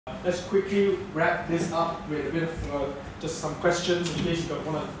let's quickly wrap this up with a bit of just some questions in case you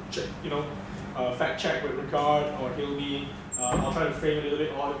want to check, fact check with regard or Hilmi. I'll try to frame it a little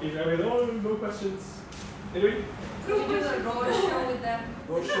bit odd if no questions. Anyway? Could we do a road show with them?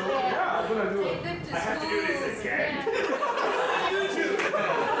 Road show? Yeah, I'm gonna do it. Take them to I have to do this again.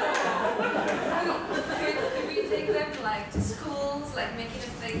 Could we take them to schools, making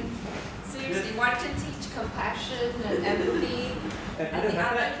a thing? Seriously, one can teach compassion and empathy, and the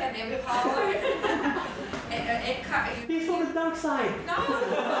other can empower. He's on the dark side. No!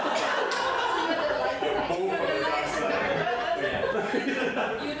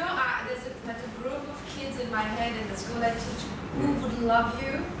 There's a group of kids in my head in the school I teach who would love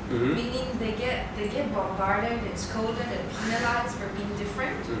you, meaning they get bombarded and scolded and penalized for being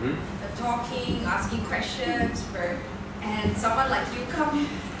different, for talking, asking questions, and someone like you come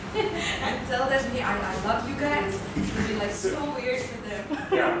and tell them, hey, I love you guys. It would be so weird for them.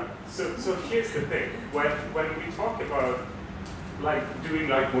 Yeah. So here's the thing. When we talk about doing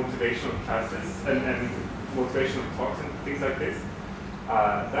motivational classes and motivational talks and things like this,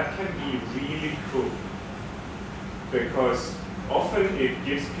 that can be really cool because often it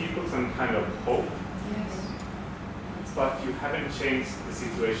gives people some kind of hope. Yes. But you haven't changed the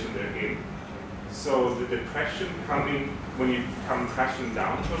situation they're in. So the depression coming when you come crashing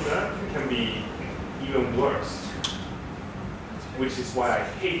down from that can be even worse. Which is why I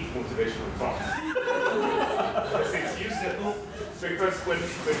hate motivational talks. Because it's useless.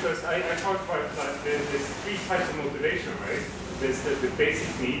 Because I talk about there's three types of motivation, right? There's the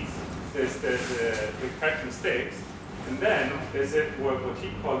basic needs, there's the correct mistakes, and then there's what he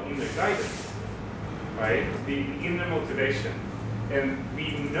called inner guidance, right? The inner motivation. And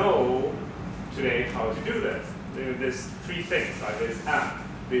we know today how to do this. There's three things, right?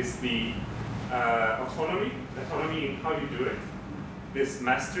 There's the autonomy in how you do it. There's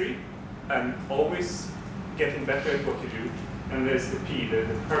mastery, and always getting better at what you do. And there's the P, the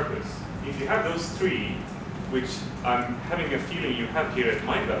purpose. If you have those three, which I'm having a feeling you have here at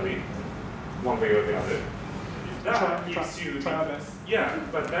Mind Valley, one way or the other, that gives you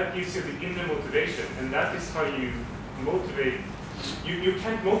but that gives you the inner motivation, and that is how you motivate. You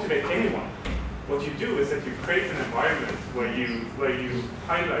can't motivate anyone. What you do is that you create an environment where you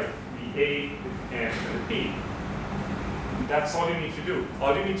highlight the A, the N, and the P. That's all you need to do.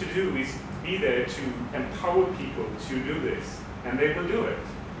 All you need to do is be there to empower people to do this, and they will do it,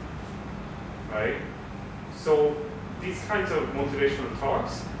 right? So these kinds of motivational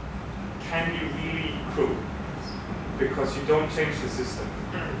talks can be really cruel because you don't change the system.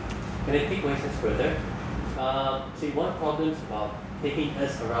 Can I take one step further? See, one problem about taking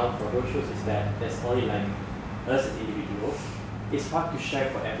us around for roadshows is that there's only us as individuals. It's hard to share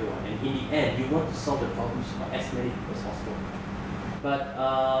for everyone, and in the end, you want to solve the problems for as many people as possible. But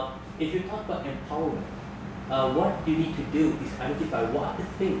if you talk about empowerment, what you need to do is identify what are the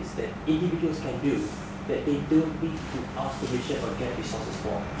things that individuals can do that they don't need to ask permission or get resources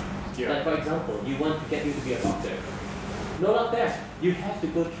for. Yeah. Like for example, you want to get you to be a doctor. No, not that. You have to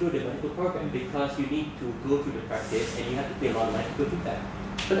go through the medical program because you need to go through the practice and you have to pay a lot of money to go through that.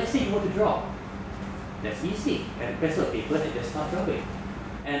 But let's say you want to draw. That's easy. And pencil paper and just start drawing.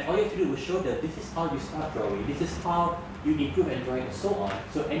 And all you have to do is show that this is how you start drawing, this is how you improve in drawing and so on.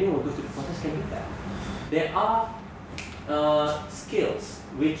 So anyone who goes to the courses can do that. There are skills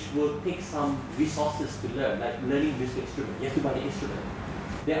which will take some resources to learn, like learning musical instrument. You have to buy the instrument.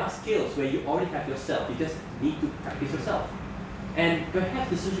 There are skills where you already have yourself, you just need to practice yourself. And perhaps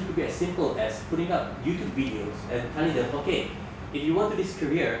the solution could be as simple as putting up YouTube videos and telling them, okay, if you want to do this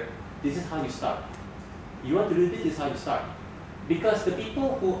career, this is how you start. You want to do this is how you start. Because the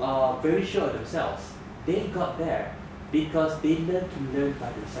people who are very sure of themselves, they got there because they learned to learn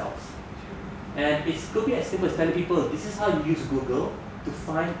by themselves. And it could be as simple as telling people, this is how you use Google to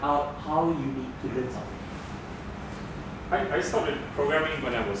find out how you need to learn something. I started programming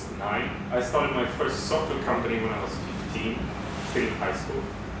when I was 9. I started my first software company when I was 15, still in high school.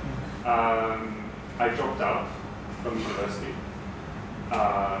 I dropped out from university.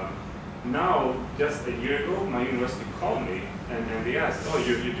 Now, just a year ago, my university called me and they asked, oh,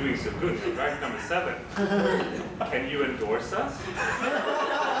 you're doing so good, you're rank number 7. Can you endorse us?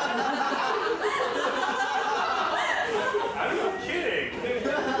 I'm not kidding.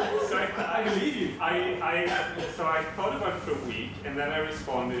 So I believe you. So I thought about it for a week and then I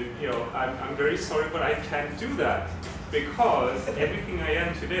responded, I'm very sorry, but I can't do that because everything I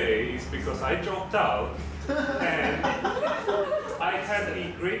am today is because I dropped out and I had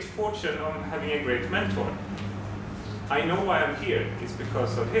a great fortune of having a great mentor. I know why I'm here. It's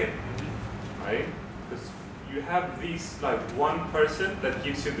because of him, right? Because you have these like one person that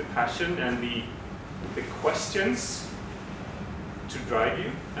gives you the passion and the questions to drive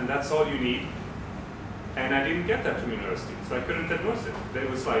you, and that's all you need. And I didn't get that from university, so I couldn't endorse it. It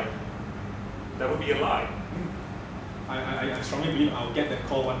was like, that would be a lie. I strongly believe I'll get that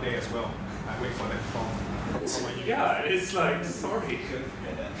call one day as well. I wait for that call. Yeah, it's like, sorry,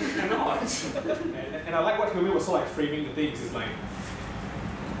 you cannot. And I like what Hilmi was so like framing the things. It's like,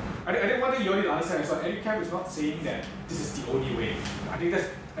 I think one thing you need to understand is that Educamp is not saying that this is the only way. I think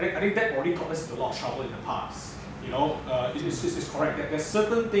that already got us into a lot of trouble in the past. You know, it's correct that there's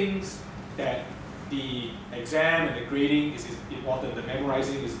certain things that the exam and the grading is important, the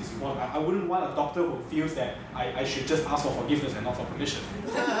memorizing is important. I wouldn't want a doctor who feels that I should just ask for forgiveness and not for permission.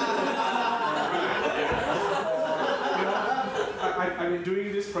 I've been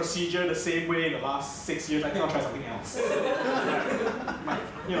doing this procedure the same way in the last 6 years. I think I'll try something else.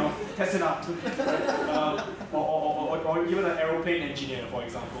 You know, test it out. Or even an aeroplane engineer, for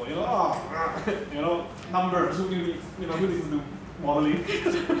example. You know, numbers. Who needs to do modeling,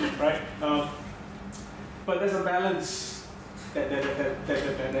 right? But there's a balance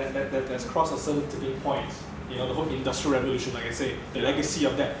that's crossed a certain tipping point. You know, the whole Industrial Revolution, like I say, the legacy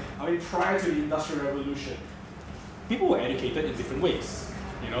of that. I mean, prior to the Industrial Revolution, people were educated in different ways.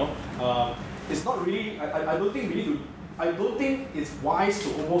 You know, it's not really. I don't think we need to. I don't think it's wise to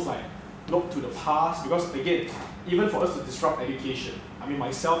almost like look to the past, because again, even for us to disrupt education, I mean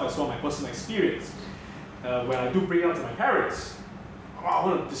myself as well, my personal experience, when I do bring it up to my parents, I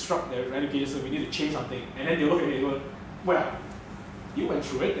want to disrupt their education, so we need to change something, and then they look at me and go, well, you went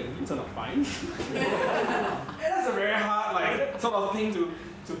through it and you turned out fine. And that's a very hard like sort of thing to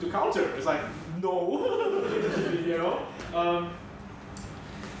counter. It's like, no. You know?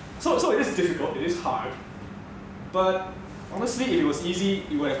 So it is difficult, it is hard. But honestly, if it was easy,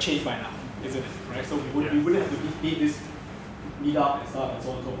 it would have changed by now, isn't it? Right? So we wouldn't have to meet this meetup and stuff and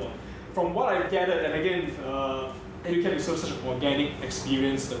so on and so forth. From what I've gathered, and again, Educamp is such an organic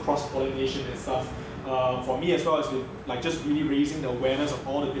experience, the cross-pollination and stuff. For me as well, it's been like just really raising the awareness of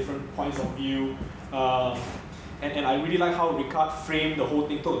all the different points of view. And I really like how Ricard framed the whole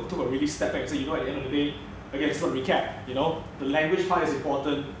thing, took a really step back and said, you know, at the end of the day, again, it's not recap, you know, the language part is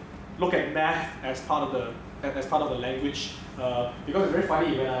important. Look at math as part of the language, because it's very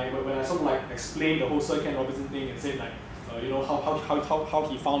funny when I sort of like explain the whole Sir Ken Robinson thing and say like, you know, how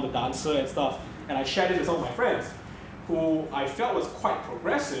he found the dancer and stuff, and I shared this with some of my friends, who I felt was quite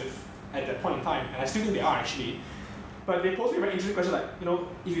progressive at that point in time, and I still think they are actually. But they posed me a very interesting question, like, you know,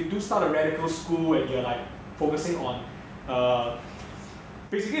 if you do start a radical school and you're like focusing on,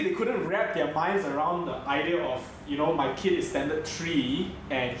 basically they couldn't wrap their minds around the idea of, you know, my kid is standard 3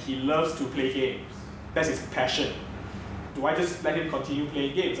 and he loves to play games. That's his passion. Do I just let him continue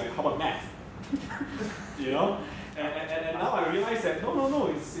playing games? Like, how about math? You know? And now I realize that no,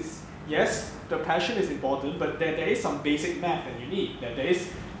 it's yes, the passion is important, but there is some basic math that you need. That there is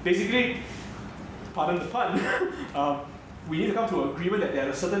basically, pardon the pun, we need to come to an agreement that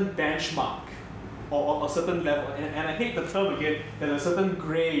there's a certain benchmark or a certain level, and I hate the term again, there's a certain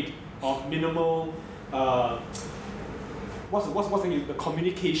grade of minimal, what's the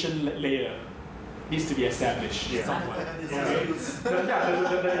communication layer needs to be established somewhere.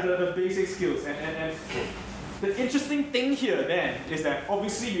 The basic skills. And the interesting thing here then is that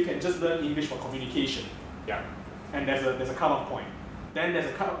obviously you can just learn English for communication. Yeah. And there's a cutoff point. Then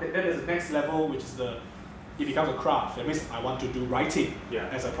there's the next level, which is it becomes a craft. That means I want to do writing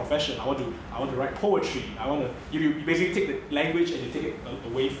as a profession. I want to write poetry. You basically take the language and you take it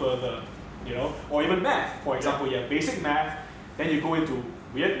away further, you know. Or even math, for example. You have basic math, then you go into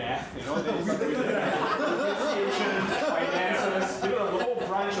weird math, you know. Then you start doing differentiation, finances, you know, the whole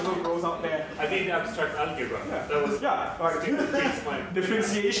branch also grows out there. I did abstract algebra. Yeah. That was like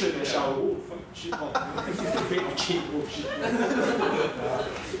differentiation and shall shit. Oh shit.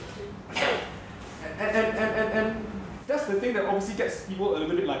 And that's the thing that obviously gets people a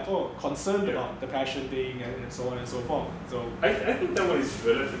little bit like concerned about the passion thing and so on and so forth. So I think that one is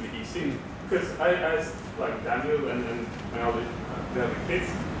relatively easy because I asked like Daniel and my other kids,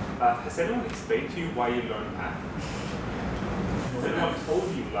 has anyone explained to you why you learn math? Has anyone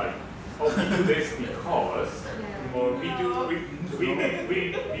told you like, oh, we do this because, or we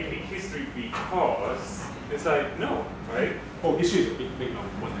read history because? It's like, no, right? Oh, history is a big no,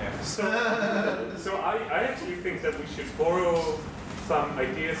 one there. So I actually think that we should borrow some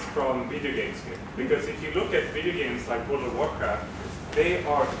ideas from video games here. Because if you look at video games like World of Warcraft, they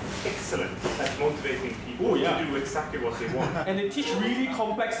are excellent at motivating people to do exactly what they want. And they teach really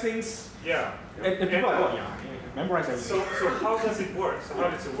complex things. Yeah. And people are like, memorize everything. So how does it work? So how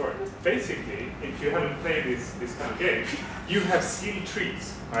does it work? Basically, if you haven't played this kind of game, you have skill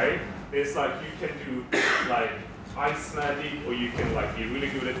trees, right? It's like you can do like ice magic, or you can like be really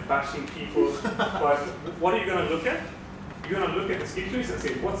good at bashing people. But what are you gonna look at? You're gonna look at the skill trees and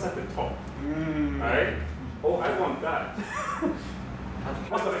say, what's at the top? Right? Oh, I want that.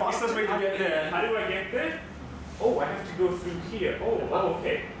 What's the fastest way to get there? How do I get there? Oh, I have to go through here. Oh,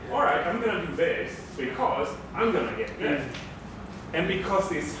 okay. All right, I'm gonna do this because I'm gonna get there. And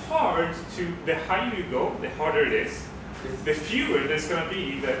because it's hard to, the higher you go, the harder it is. The fewer there's gonna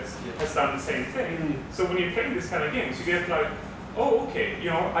be that has done the same thing. So when you're playing this kind of games, you get like, oh, okay, you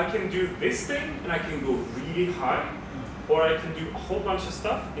know, I can do this thing and I can go really high, or I can do a whole bunch of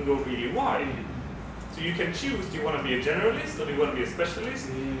stuff and go really wide. So you can choose, do you want to be a generalist or do you want to be a specialist?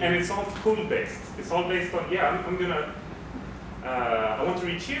 And it's all pull based. It's all based on, yeah, I'm gonna, I want to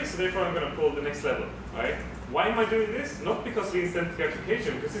reach here, so therefore I'm gonna pull the next level, right? Why am I doing this? Not because of instant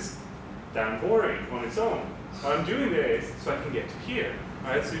gratification, because it's damn boring on its own. I'm doing this so I can get to here,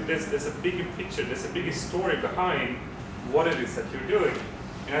 right? So there's a bigger picture, there's a bigger story behind what it is that you're doing.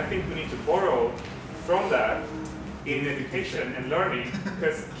 And I think we need to borrow from that in education and learning,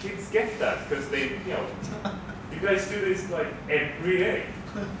 because kids get that, because they, you know, you guys do this like every day.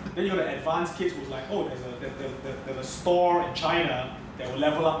 Then you got the advanced kids who's like, oh, there's a store in China that will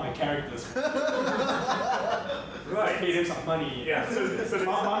level up my characters. Right. Just pay them some money. Yeah. So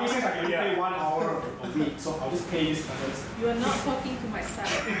Mommy says I can only pay 1 hour a week, so I'll just pay this numbers. You are not talking to my son.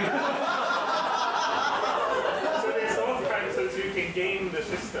 So there's all kinds, so you can game the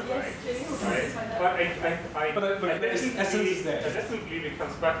system, right? Right. But the essence is there. I definitely believe it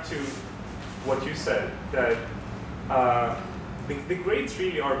comes back to what you said, that the grades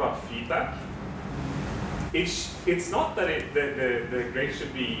really are about feedback. It's not that the grades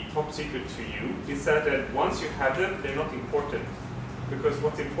should be top secret to you. It's that once you have them, they're not important. Because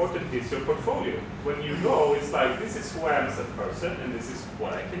what's important is your portfolio. When you go, it's like, this is who I am as a person, and this is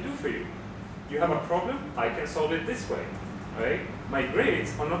what I can do for you. You have a problem, I can solve it this way. Right? My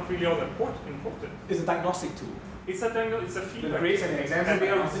grades are not really all that important. It's a diagnostic tool. It's a feedback. The grades and the exams and they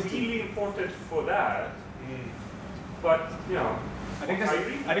are diagnostic really important for that. But you know, I think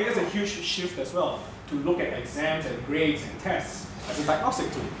that's a huge shift as well, to look at exams and grades and tests as a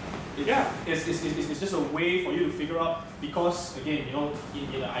diagnostic tool. It's just a way for you to figure out, because again, you know,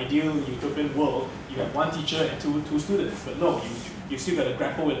 in an ideal utopian world, you have one teacher and two students. But no, you still got to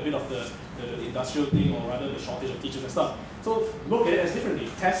grapple with a bit of the industrial thing, or rather the shortage of teachers and stuff. So look at it as differently.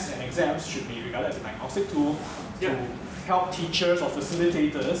 Tests and exams should be regarded as a diagnostic tool to help teachers or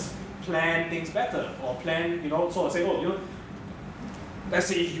facilitators plan things better, or plan, you know, sort of say, oh, you know, let's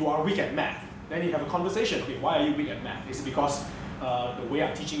say if you are weak at math, then you have a conversation. Okay, why are you weak at math? Is it because the way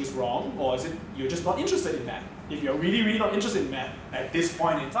I'm teaching is wrong, or is it you're just not interested in math? If you're really, really not interested in math at this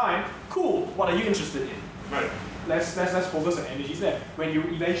point in time, cool. What are you interested in? Right. Let's focus our energies there. When you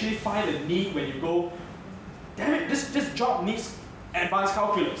eventually find a need, when you go, damn it, this job needs advanced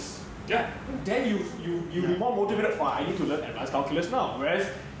calculus. Yeah. Then you'll be more motivated. Oh, I need to learn advanced calculus now. Whereas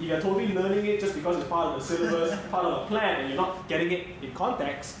if you're totally learning it just because it's part of the syllabus, part of the plan, and you're not getting it in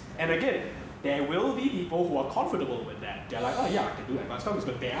context, and again, there will be people who are comfortable with that. They're like, oh yeah, I can do advanced calculus,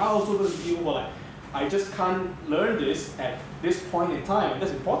 but there are also going to be people who are like, I just can't learn this at this point in time, and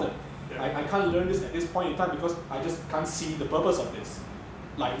that's important. Yeah. I can't learn this at this point in time because I just can't see the purpose of this.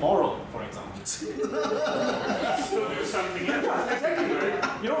 Like moral, for example. So do something else. Yeah,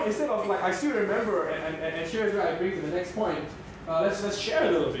 exactly. You know, instead of like, I still remember, and here is where I bring to the next point. Let's share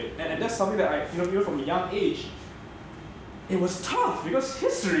a little bit, and that's something that I, you know, even from a young age, it was tough because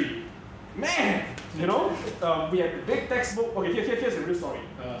history, man, you know, we had the big textbook. Okay, here's the real story.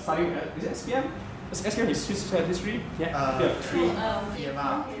 Starting at, is it SPM? Is SPM history? Yeah. PMR.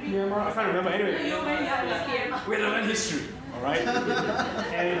 I can't remember. Anyway, we had to learn history. All right,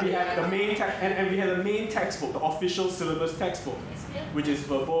 and we had the main and we had the main textbook, the official syllabus textbook, which is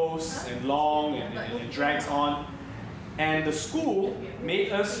verbose and long and drags on. And the school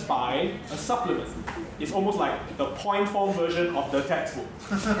made us buy a supplement. It's almost like the point form version of the textbook.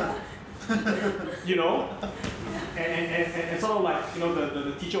 You know, and sort of like, you know,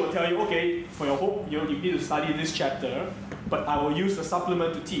 the teacher will tell you, okay, for your hope, you know, you need to study this chapter, but I will use the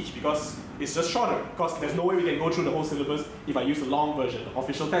supplement to teach because it's just shorter. Because there's no way we can go through the whole syllabus if I use the long version, the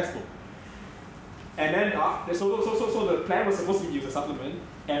official textbook. And then, so the plan was supposed to use a supplement,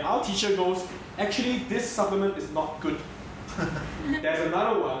 and our teacher goes, actually, this supplement is not good. There's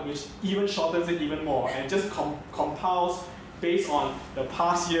another one which even shortens it even more and just compiles based on the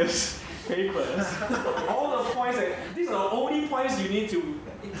past year's papers. All the points, these are the only points you need to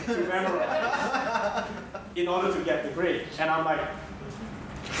memorize. in order to get the grade. And I'm like,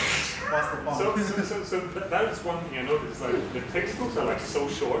 what's the point? So that's one thing I noticed. Like the textbooks are like so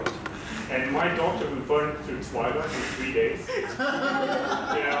short, and my daughter will burn through Twilight in 3 days. It's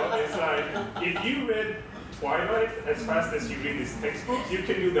like if you read Twilight as fast as you read this textbook, you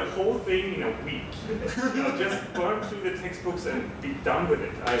can do the whole thing in a week. Just burn through the textbooks and be done with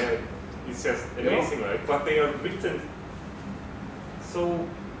it. It's just amazing, right? But they are written so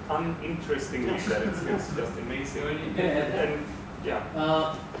uninterestingly that it's just amazing. And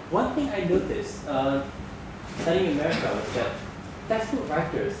yeah. One thing I noticed studying in America was that textbook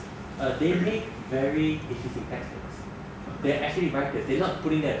writers, they make very interesting textbooks. They're actually writers. They're not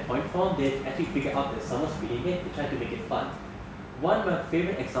putting that in point form. They actually figure out that someone's reading it. They try to make it fun. One of my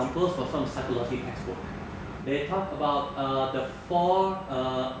favorite examples was from psychology textbook. They talk about the 4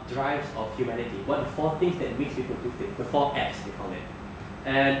 drives of humanity. What are the 4 things that makes people do things? The 4 F's, they call it.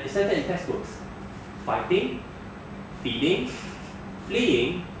 And it's said that in textbooks: fighting, feeding,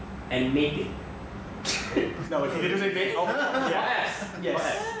 fleeing, and mating. No, he didn't say mate. Oh, yes. Yes.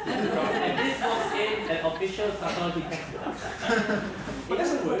 And this was in an official psychology textbook. But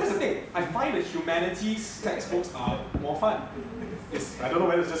that's the thing. I find that humanities textbooks are more fun. I don't know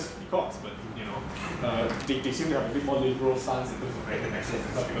whether it's just because, but they seem to have a bit more liberal stance in terms of academics.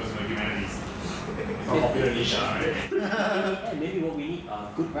 It's not because of the humanities. It's not popular niche, right? Maybe what we need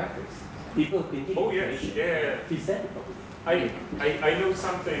are good writers. People who can give information. Present it properly. I know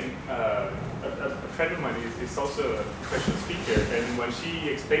something, a friend of mine is also a professional speaker, and when she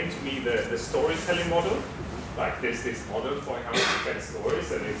explained to me the storytelling model, like there's this model for how to tell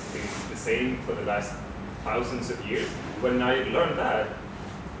stories, and it's been the same for the last thousands of years. When I learned that,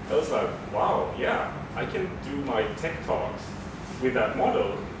 I was like, wow, yeah, I can do my tech talks with that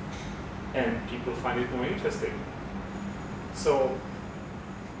model, and people find it more interesting. So,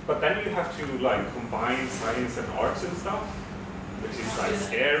 but then you have to like combine science and arts and stuff, which is like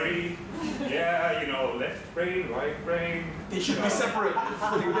scary. Yeah, left brain, right brain. They should be separate.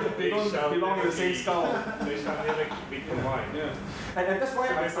 They don't belong in the same skull. They shall never be combined. Yeah. And that's why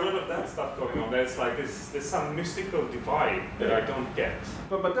there's a lot of that stuff going on. There's like there's some mystical divide that I don't get.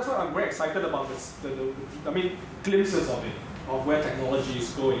 But that's why I'm very excited about this. Glimpses of it, of where technology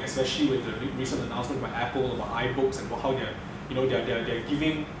is going, especially with the recent announcement by Apple about iBooks and how they're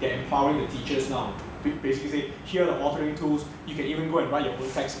empowering the teachers now to basically say, here are the authoring tools, you can even go and write your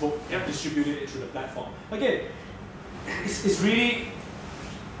own textbook and distribute it through the platform. Again, it's really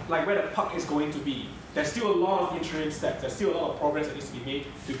like where the puck is going to be. There's still a lot of interim steps, there's still a lot of progress that needs to be made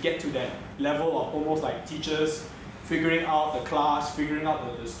to get to that level of almost like teachers figuring out the class, figuring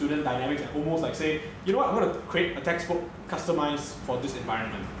out the student dynamics, and almost like say, you know what, I'm going to create a textbook customized for this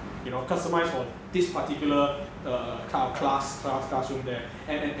environment. Customized for this particular kind of classroom there,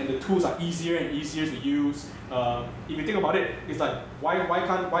 and the tools are easier and easier to use. If you think about it, it's like why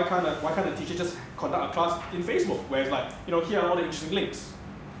can't the teacher just conduct a class in Facebook where it's like here are all the interesting links.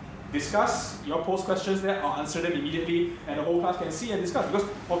 Discuss, post questions there, I'll answer them immediately, and the whole class can see and discuss. Because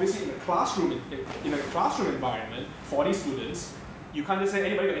obviously in a classroom environment for these students, you can't just say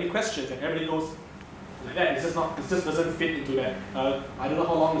anybody got any questions and everybody goes like that. It just doesn't fit into that. I don't know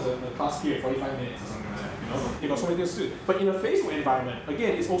how long is the class period, 45 minutes or something like that. They got so many things to do. But in a Facebook environment,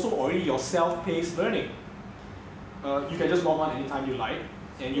 again, it's also already your self-paced learning. You can just log on anytime you like,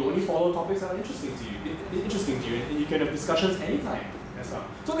 and you only follow topics that are interesting to you, and you can have discussions anytime and stuff.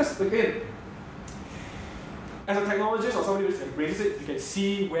 So that's, again, as a technologist or somebody who embraces it, you can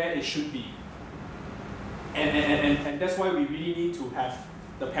see where it should be. And that's why we really need to have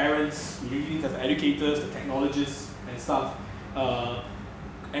the parents, we really need to have the educators, the technologists and stuff,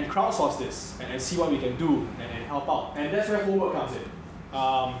 and crowdsource this and see what we can do and help out. And that's where homework comes in.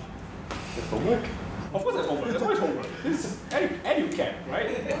 There's homework? Of course there's homework. There's always homework. It's Educamp,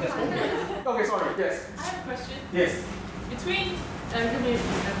 right? There's homework. Okay, sorry, yes. I have a question. Yes. Between Rumi and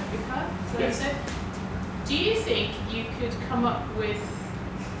Vika, so Yes. you said, do you think you could come up with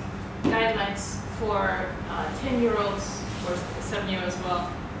guidelines for 10-year-olds or 7-year-olds as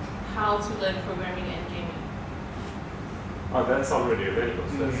well, how to learn programming and gaming? Oh, that's already available,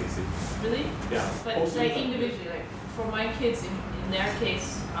 so that's easy. Really? Yeah. But Also like that. individually, like for my kids, in their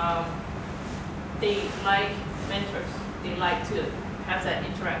case, they like mentors. They like to have that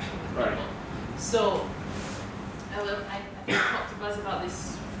interaction with Right. people. So I think I talked to Buzz about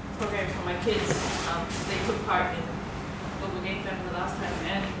this program for my kids. They took part in Global Game Camp the last time,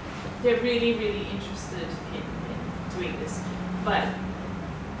 and they're really, really interested in doing this. But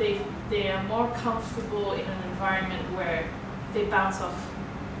they are more comfortable in an environment where they bounce off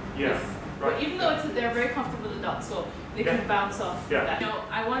Yeah. with Right. But even though they're very comfortable adults, so they can bounce off that. You know,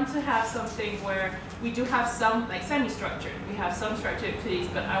 I want to have something where we do have some, like semi-structured, we have some structured activities,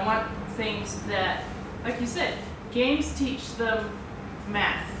 but I want things that, like you said, games teach them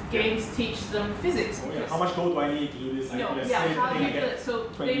math, games teach them physics. Oh, yeah. How much gold do I need to do this? No, how do you do it? So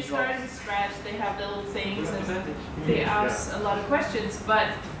they've started from scratch, they have little things, and they ask a lot of questions,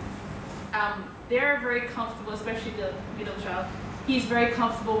 but they're very comfortable, especially the middle child. He's very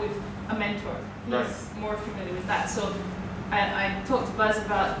comfortable with a mentor. He's more familiar with that. So I talked to Buzz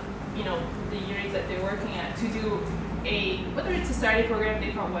about, you know, the unit that they're working at, to do whether it's a Saturday program,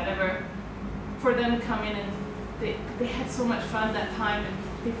 day part, whatever, for them to come in, and they had so much fun that time, and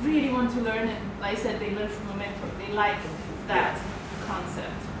they really want to learn, and like I said, they learn from a mentor. They like that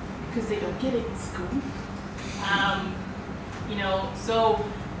concept because they don't get it in school. You know, so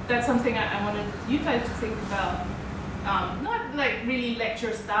that's something I wanted you guys to think about. Not like really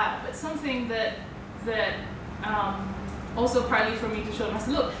lecture style, but something that also partly for me to show them. I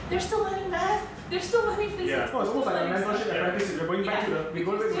said, look, they're still learning math, they're still learning physics. Yeah, it's almost like a mentorship apprentice. We're going back to the PE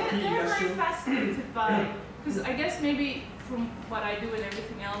they're industry. very fascinated by, because I guess maybe from what I do and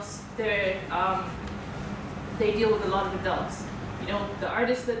everything else, they deal with a lot of adults. You know, the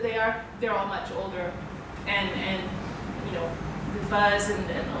artists that they're all much older, and you know, the Buzz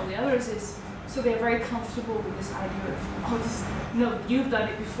and all the others is. So they're very comfortable with this idea of, oh, this, no, you've done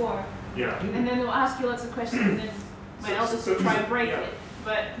it before. Yeah. And then they'll ask you lots of questions, and then my eldest will try and break it.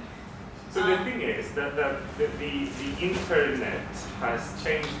 But so the thing is that the internet has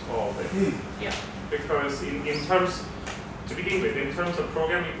changed all this. Yeah. Because in terms, to begin with, in terms of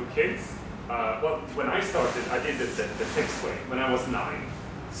programming for kids, well, when I started, I did it the text way when I was 9.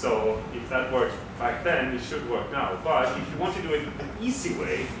 So if that worked back then, it should work now. But if you want to do it an easy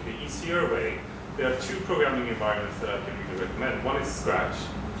way, the easier way, there are 2 programming environments that I can really recommend. One is Scratch,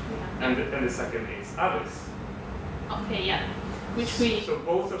 and the second is Alice. Okay, yeah. So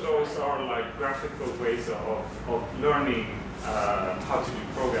both of those are like graphical ways of learning how to do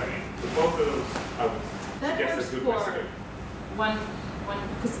programming. So both of those, I would suggest as good ways to go. One,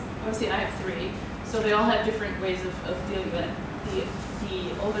 because obviously I have 3, so they all have different ways of dealing with it.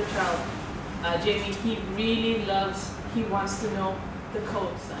 The older child, Jamie, he really wants to know the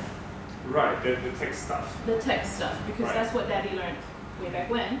code side. Right, the text stuff. The text stuff, because that's what Daddy learned way back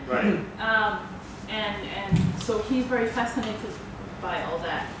when. Right. And so he's very fascinated by all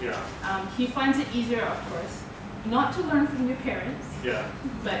that. Yeah. He finds it easier, of course, not to learn from your parents. Yeah.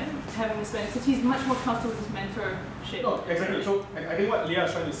 But having to spend, because he's much more comfortable with mentorship. No, exactly. So I think what Leah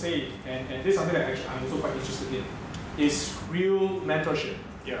is trying to say, and this is something that actually I'm also quite interested in, is real mentorship.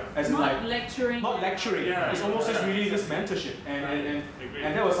 Yeah. As in Not like, lecturing. Not lecturing. Yeah. It's almost just really just mentorship. And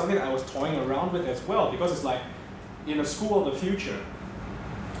that was something that I was toying around with as well, because it's like, in a school of the future,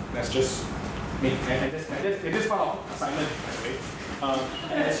 let's just make, and this part of assignment, by the way,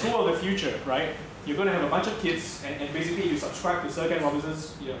 in a school of the future, right, you're going to have a bunch of kids, and basically you subscribe to Sir Ken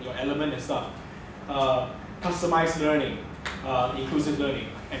Robinson's your element and stuff. Customized learning, inclusive learning,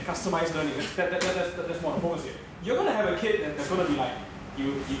 and customized learning, that's more the focus here. You're going to have a kid that's going to be like,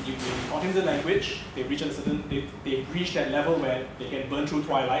 you taught him the language, they've reached a certain, they've reached that level where they can burn through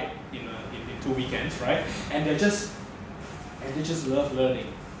Twilight in 2 weekends, right? And they just love learning.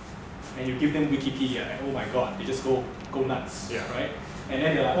 And you give them Wikipedia, and oh my god, they just go nuts, right? And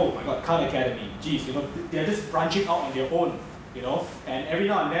then they're like, oh my god, Khan Academy, geez, they're just branching out on their own, and every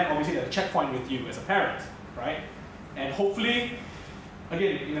now and then, obviously, there's a checkpoint with you as a parent, right? And hopefully,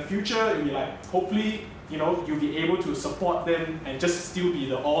 again, in the future, you'll be like, hopefully, you'll be able to support them and just still be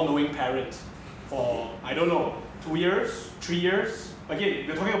the all-knowing parent for, I don't know, 2 years, 3 years. Again,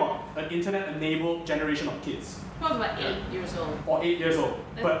 we're talking about an internet-enabled generation of kids. Probably about 8 years old. Or 8 years old.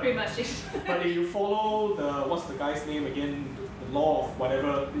 That's pretty much it. But if you follow what's the guy's name again, the law of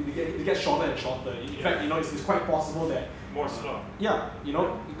whatever, it gets shorter and shorter. In fact, it's quite possible that more slow. Yeah,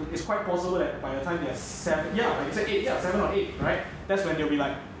 it's quite possible that by the time they're 7, like you said 8, 7 or 8, right? That's when they'll be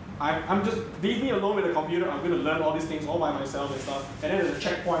like, I'm just, leave me alone with the computer, I'm going to learn all these things all by myself and stuff. And then there's a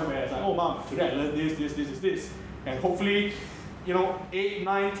checkpoint where it's like, oh mom, today I learned this. And hopefully, 8,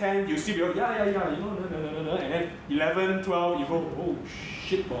 9, 10, you still be like, yeah, and then 11, 12, you go, oh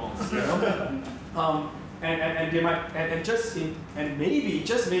shit balls, and they might, and maybe,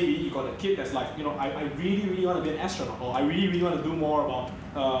 just maybe, you got a kid that's like, I really, really want to be an astronaut, or I really, really want to do more about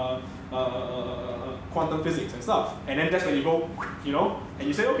quantum physics and stuff. And then that's when you go, and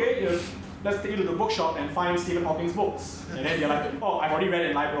you say, okay, let's take you to the bookshop and find Stephen Hawking's books. And then you're like, oh, I've already read it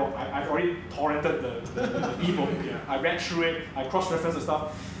in library, I've already torrented the ebook, I read through it, I cross-referenced the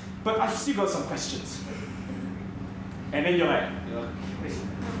stuff, but I've still got some questions. And then you're like,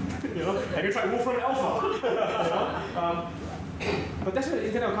 have you tried Wolfram Alpha? But that's where the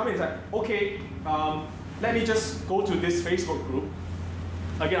internet will come in. It's like, okay, let me just go to this Facebook group.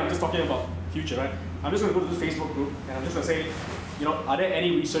 Again, I'm just talking about future, right? I'm just going to go to this Facebook group and I'm just going to say, are there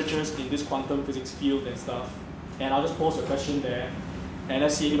any researchers in this quantum physics field and stuff? And I'll just post a question there and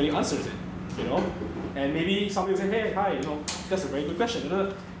let's see if anybody answers it, And maybe somebody will say, hey, hi, that's a very good question.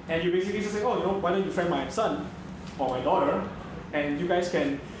 And you basically just say, oh, why don't you friend my son or my daughter and you guys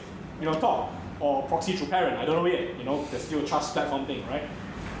can, talk or proxy through parent. I don't know yet, there's still a trust platform thing, right?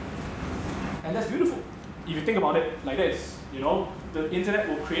 And that's beautiful. If you think about it like this, the internet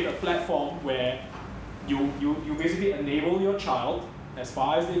will create a platform where you basically enable your child as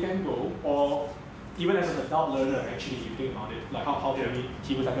far as they can go, or even as an adult learner, actually, if you think about it, like how can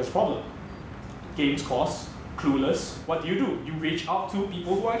he will tackle this problem? Games course, clueless, what do? You reach out to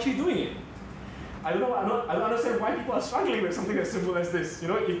people who are actually doing it. I don't understand why people are struggling with something as simple as this.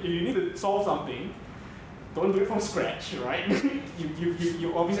 If you need to solve something, don't do it from scratch, right?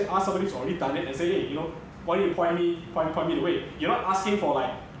 you obviously ask somebody who's already done it and say, hey, why don't you point me the way? You're not asking for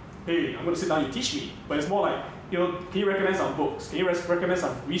like, hey, I'm going to sit down and teach me. But it's more like, can you recommend some books? Can you recommend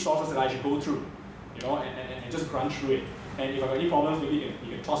some resources that I should go through? And just grunt through it. And if I've got any problems, maybe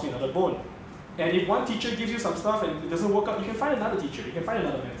you can toss me another bone. And if one teacher gives you some stuff and it doesn't work out, you can find another teacher, you can find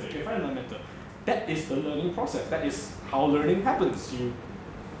another mentor, you can find another mentor. That is the learning process. That is how learning happens. You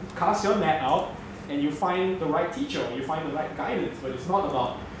cast your net out and you find the right teacher, or you find the right guidance, but it's not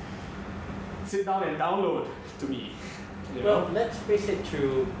about sit down and download to me. Well, let's face it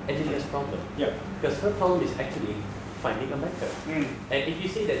through Angelia's problem. Yeah. Because her problem is actually finding a mentor. Mm. And if you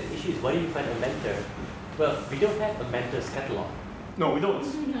say that the issue is why do you find a mentor, well, we don't have a mentor's catalog. No, we don't.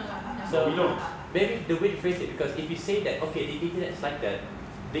 So we don't. Maybe the way to phrase it, because if you say that, okay, the internet is like that,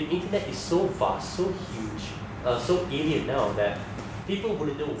 the internet is so vast, so huge, so alien now that people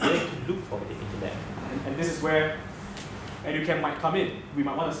wouldn't know where to look for the internet. And this is where Educamp might come in. We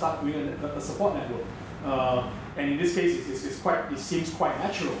might want to start doing a support network. And in this case, it seems quite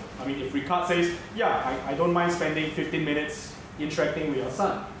natural. I mean, if Ricard says, yeah, I don't mind spending 15 minutes interacting with your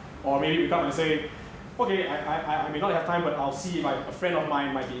son. Or maybe Ricard might say, okay, I may not have time, but I'll see if a friend of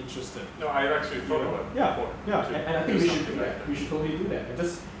mine might be interested. No, I've actually thought about it before. Yeah, and I think we should do that. We should totally do that. And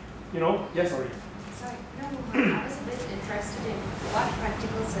just, yeah, sorry. Sorry, no, I was a bit interested in what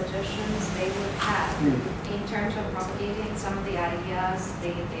practical suggestions they would have in terms of propagating some of the ideas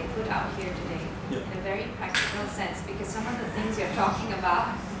they put out here today in a very practical sense, because some of the things you're talking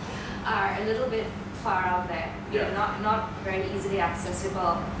about are a little bit far out there, not very easily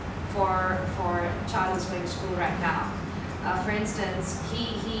accessible for a child who's going to school right now. For instance,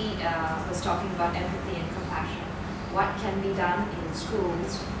 he was talking about empathy and compassion. What can be done in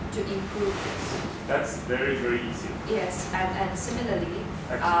schools to improve this? That's very, very easy. Yes, and similarly,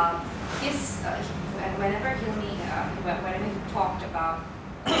 whenever he talked about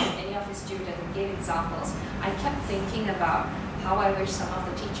any of his students and gave examples, I kept thinking about how I wish some of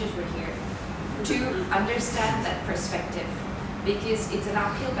the teachers were here to understand that perspective, because it's an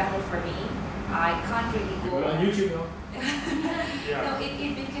uphill battle for me. I can't really go on YouTube now. No,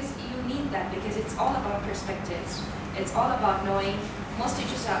 because you need that, because it's all about perspectives. It's all about knowing. Most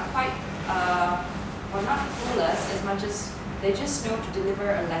teachers are quite, well, not clueless as much as they just know to deliver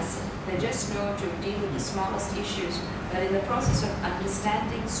a lesson. They just know to deal with the smallest issues. But in the process of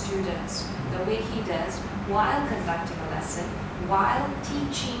understanding students the way he does, while conducting a lesson, while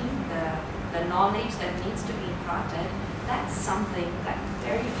teaching the knowledge that needs to be imparted, that's something that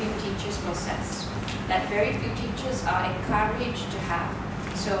very few teachers possess, that very few teachers are encouraged to have.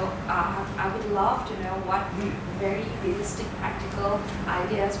 So I would love to know what very realistic, practical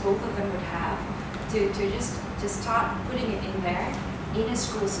ideas both of them would have to just start putting it in there, in a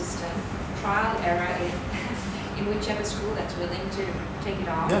school system, trial error in whichever school that's willing to take it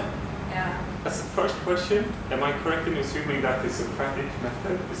on. Yeah. That's the first question. Am I correct in assuming that the Socratic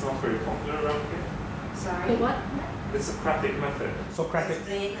method is not very popular around here? Sorry. The what? The Socratic method. The Socratic It's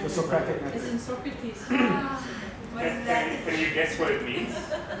method. in Socrates. What is that? Can you guess what it means?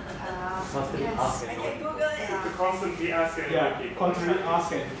 Constantly Yes. ask I and can Google it. To constantly ask and Yeah, people. constantly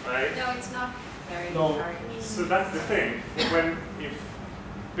asking. Right? No, it's not very No. encouraging. So that's the thing.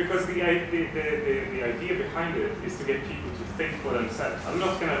 Because the idea behind it is to get people to think for themselves. I'm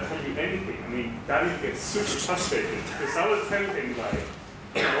not going to tell you anything. I mean, Daniel gets super frustrated because I will tell him like,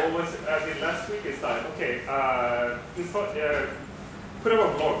 what I did last week is like, okay, put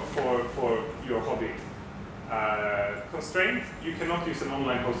up a blog for your hobby. Constraint, you cannot use an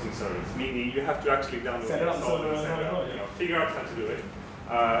online hosting service, meaning you have to actually download Set it up, figure out how to do it.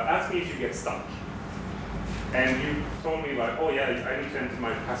 Ask me if you get stuck. and you told me like, oh yeah, I need to enter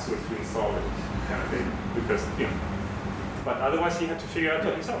my password to install it, kind of thing, because, you know. But otherwise he had to figure it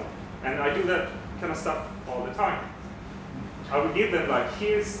out himself. And I do that kind of stuff all the time. I would give them like,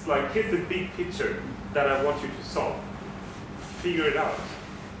 here's the big picture that I want you to solve. Figure it out.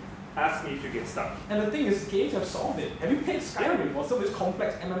 Ask me if you get stuck. And the thing is, games have solved it. Have you played Skyrim or some of these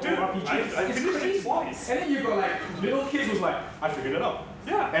complex MMORPGs? I It's finished crazy. it twice. And then you got like little kids who's like, I figured it out.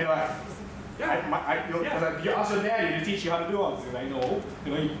 Yeah. And like, Yeah. you ask your dad to teach you how to do all this. You're like, no,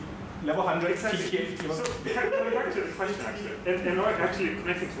 you know, level 100, Exactly. teach kids. You know. So, coming back to the question actually, and actually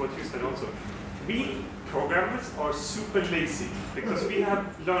connecting to what you said also, we programmers are super lazy because we have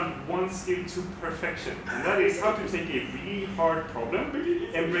learned one skill to perfection, and that is how to take a really hard problem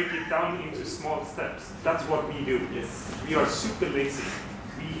and break it down into small steps. That's what we do. Yes. We are super lazy.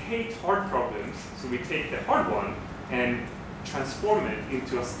 We hate hard problems, so we take the hard one and transform it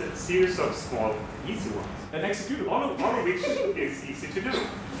into a series of small, easy ones. And execute All of which is easy to do.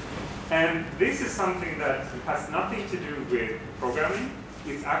 And this is something that has nothing to do with programming.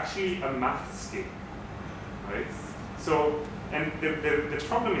 It's actually a math skill, right? So, and the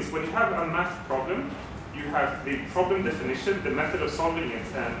problem is when you have a math problem, you have the problem definition, the method of solving it,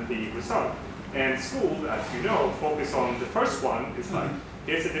 and the result. And school, as you know, focus on the first one. It's like,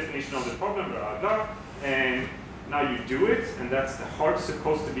 here's the definition of the problem, blah, blah, blah, and now you do it, and that's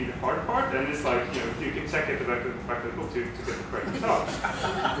supposed to be the hard part, and it's like, you know, you can check at the back of the book to get the correct result.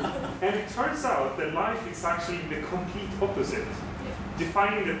 And it turns out that life is actually the complete opposite.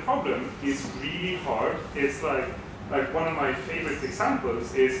 Defining the problem is really hard. It's like one of my favorite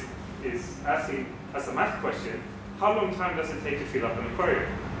examples is asking, as a math question, how long time does it take to fill up an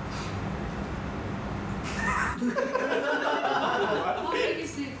aquarium? How big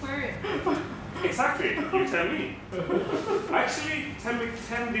is the aquarium? Exactly, you tell me. Actually, tell me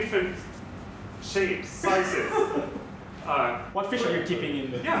 10 different shapes, sizes. What fish are you keeping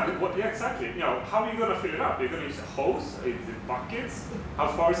in there? Yeah, exactly. You know, how are you going to fill it up? You're going to use a hose? Is it buckets? How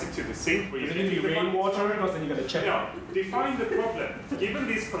far is it to the sink? Is it going to be rainwater? Because then you got to check. You know, define the problem. Given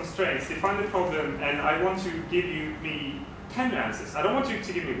these constraints, define the problem, and I want to give me 10 answers. I don't want you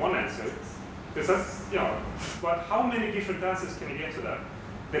to give me one answer, because that's, you know, but how many different answers can you get to that?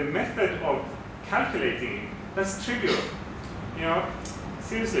 The method of calculating, that's trivial. You know,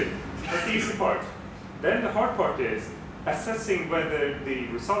 seriously, that's the easy part. Then the hard part is assessing whether the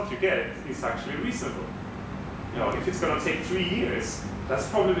result you get is actually reasonable. You know, if it's going to take 3 years, that's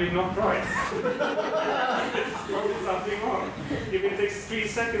probably not right. There's probably something wrong. If it takes 3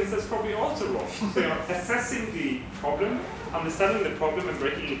 seconds, that's probably also wrong. So, you know, assessing the problem, understanding the problem and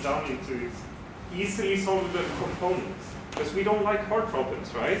breaking it down into its easily solvable components. Because we don't like hard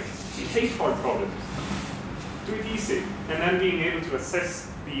problems, right? We hate hard problems. Do it easy. And then being able to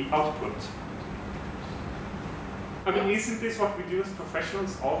assess the output. I mean, isn't this what we do as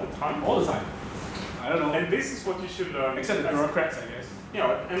professionals all the time? All the time. I don't know. And this is what you should learn. Except the bureaucrats, I guess.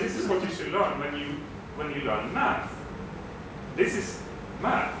 Yeah, and this is what you should learn when you learn math. This is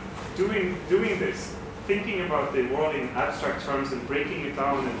math. Doing this, thinking about the world in abstract terms and breaking it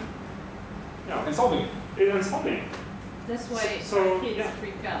down and, you know, And solving it. And solving it. That's why So, our kids yeah.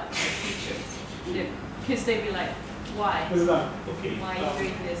 freak out at teachers. Because they be like, why? What is that? Okay. Why are you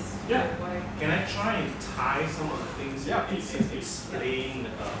doing this? Yeah. Why? Can I try and tie some of the things Yeah, and please. explain?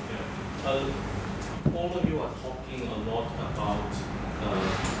 You know, all of you are talking a lot about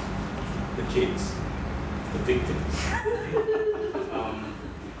the kids, the victims,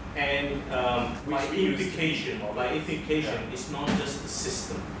 and by implication, it's not just the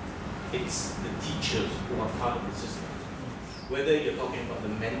system; it's the teachers who are part of the system. Whether you're talking about the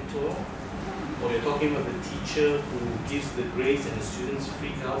mentor, or you're talking about the teacher who gives the grades and the students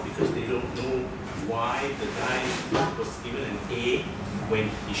freak out because they don't know why the guy was given an A when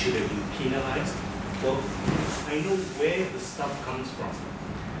he should have been penalized. Well, I know where the stuff comes from.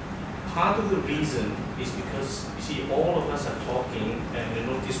 Part of the reason is because, you see, all of us are talking, and you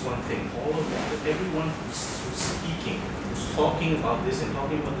notice one thing, everyone who's speaking, who's talking about this and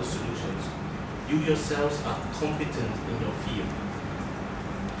talking about the solutions, you yourselves are competent in your field.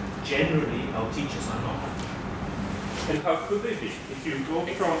 Generally, our teachers are not. And how could they be? If you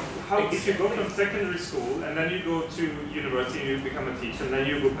go from secondary school and then you go to university and you become a teacher and then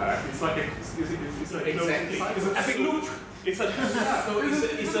you go back, it's like a Exactly. It's an epic loop. It's a So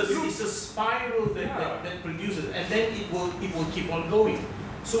it's a spiral that produces, and then it will keep on going.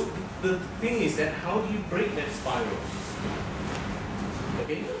 So the thing is that how do you break that spiral?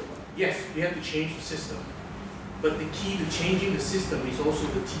 Okay? Yes, you have to change the system. But the key to changing the system is also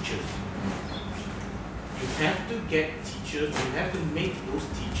the teachers. You have to get teachers, you have to make those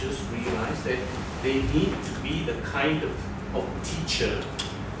teachers realize that they need to be the kind of teacher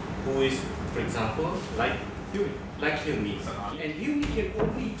who is, for example, like Hilmi. And Hilmi can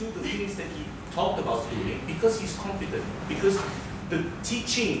only do the things that he talked about doing because he's competent, because the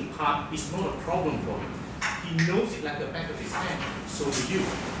teaching part is not a problem for him. He knows it like the back of his hand, so do you.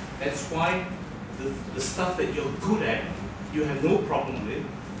 That's why the stuff that you're good at, you have no problem with.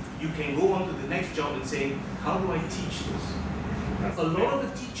 You can go on to the next job and say, how do I teach this? A lot of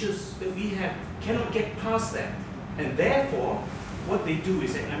the teachers that we have cannot get past that. And therefore, what they do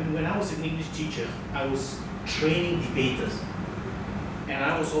is, when I was an English teacher, I was training debaters. And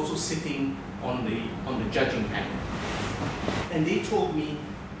I was also sitting on the judging panel. And they told me,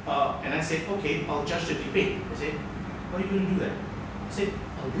 and I said, okay, I'll judge the debate. I said, how are you going to do that? I said,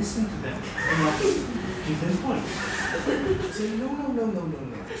 I'll listen to them and I'll give them points. I said, no.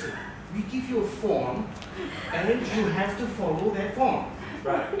 I said, we give you a form and you have to follow that form.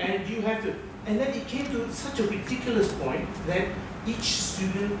 Right. And you have to, and then it came to such a ridiculous point that each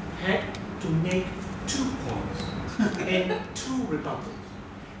student had to make 2 points and 2 rebuttals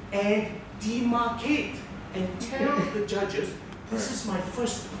and demarcate and tell the judges, this is my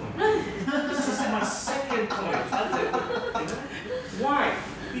first point, this is my second point. Why?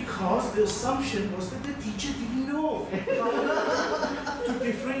 Because the assumption was that the teacher didn't know how to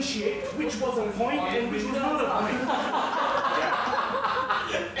differentiate which was a point and which was not a point.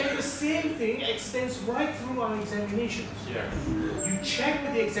 And the same thing extends right through our examinations. You check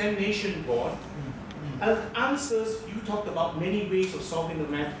with the examination board, answers, you talked about many ways of solving the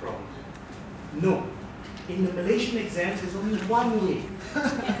math problem. No. In the Malaysian exams, there's only one way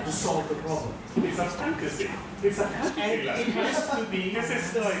to solve the problem. It's a fantasy. It's a fantasy. And it has to be the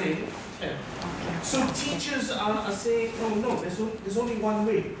same. So teachers are saying, oh no, there's only one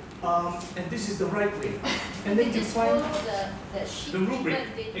way. And this is the right way. And then you find the rubric.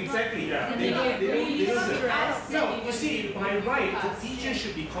 Exactly. Yeah. They don't. No, you see, by right, the teacher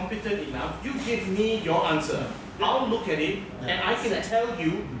should be competent enough. You give me your answer. I'll look at it and I can tell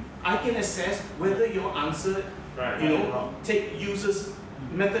you, I can assess whether your answer, uses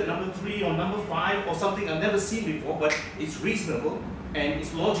method number 3 or number 5 or something I've never seen before, but it's reasonable and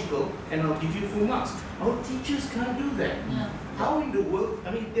it's logical, and I'll give you full marks. Our teachers can't do that. Yeah. How in the world? I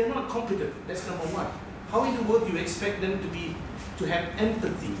mean, they're not competent. That's number 1. How in the world do you expect them to have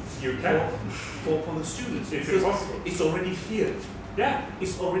empathy for the students? It's impossible. It's already fear. Yeah.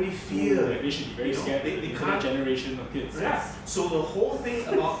 It's already fear. They should be very scared. They can't generation of kids. Yeah. So the whole thing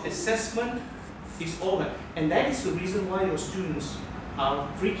about assessment is all that, and that is the reason why your students are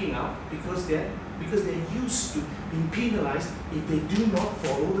freaking out, because they're used to being penalized if they do not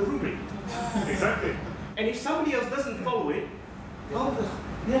follow the rubric. Exactly. And if somebody else doesn't follow it,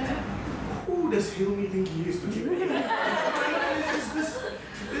 who does Hilmi think he is to do it?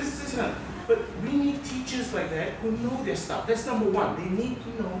 This. But we need teachers like that who know their stuff. That's number 1. They need to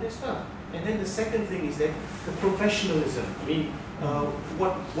know their stuff. And then the second thing is that the professionalism. I mean,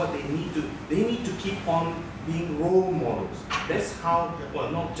 what they need to keep on being role models. That's how,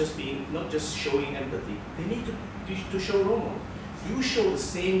 not just showing empathy. They need to show role models. You show the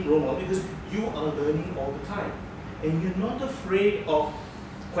same role model because you are learning all the time. And you're not afraid of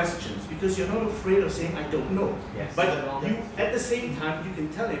questions because you're not afraid of saying, I don't know. Yes. But you, at the same time, you can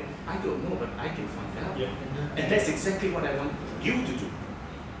tell him, I don't know, but I can find out. Yeah. And that's exactly what I want you to do.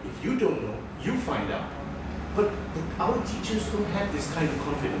 If you don't know, you find out. But our teachers don't have this kind of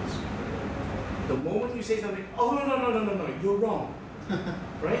confidence. The moment you say something, oh, no, you're wrong.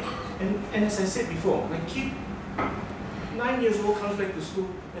 Right? And as I said before, my kid, 9 years old, comes back to school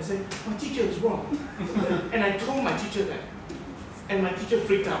and says, my teacher is wrong. And I told my teacher that. And my teacher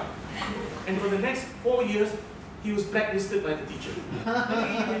freaked out. And for the next 4 years, he was blacklisted by the teacher. I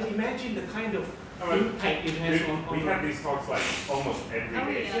mean, you can imagine the kind of impact it has on we have these talks like almost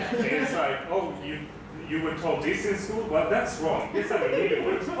every day. And it's like, oh, you were told this in school? Well, that's wrong. This never really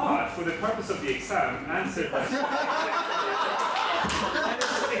works. But for the purpose of the exam, answer that.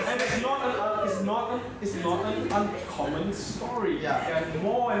 And it's not an uncommon story. Yeah. And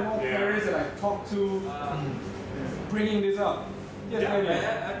more parents that I talk to bringing this up. Yes, I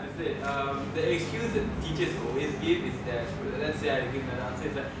have to say, the excuse that teachers always give is that, let's say I give an answer,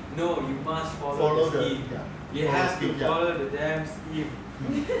 it's like, no, you must follow the scheme. You have to follow the damn scheme.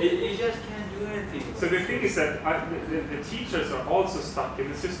 You just can't do anything. So the thing is that the teachers are also stuck in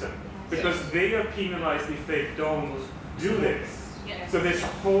the system because they are penalized if they don't do this. So there's a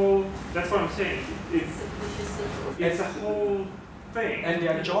whole, that's what I'm saying, it's a whole thing. And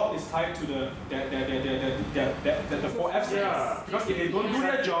their job is tied to the 4 F's. Yeah. Because if they don't do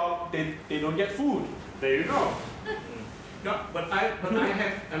their job, they don't get food. There you go. No, but I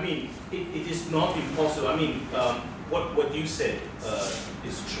mean, it is not impossible. I mean, what you said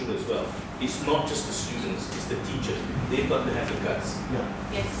is true as well. It's not just the students, it's the teachers. They've got to have the guts.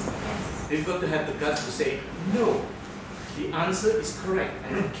 Yes, yes. They've got to have the guts to say, no, the answer is correct.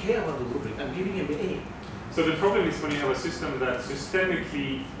 I don't care about the rubric. I'm giving him an A. So the problem is when you have a system that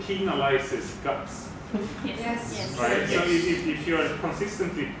systemically penalizes guts. Yes, yes. Right? Yes. So if you are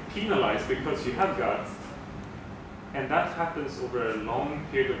consistently penalized because you have guts, and that happens over a long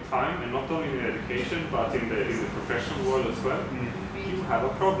period of time, and not only in education, but in the professional world as well, you have a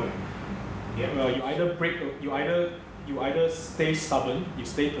problem. Yeah, well, you either stay stubborn, you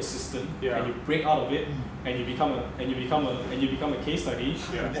stay persistent, and you break out of it, and you become a case study,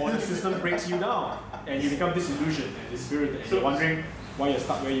 or the system breaks you down, and you become disillusioned and dispirited, and you're wondering why you're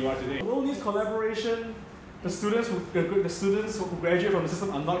stuck where you are today. The world needs collaboration. The students who graduate from the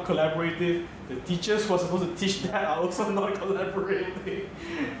system are not collaborative. The teachers who are supposed to teach that are also not collaborating.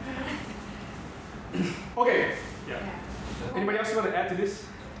 Okay. Yeah. Anybody else want to add to this?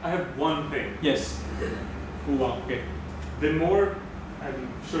 I have one thing. Yes. Oh wow. Okay. The more, I'm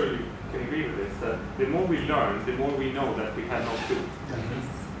sure you can agree with this, that the more we learn, the more we know that we have no clue.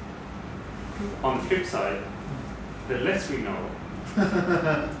 On the flip side, the less we know,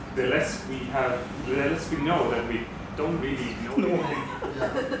 the less we know that we don't really know anything.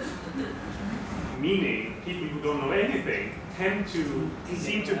 Meaning, people who don't know anything tend to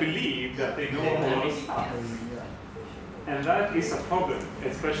seem to believe that they know a lot of stuff. And that is a problem,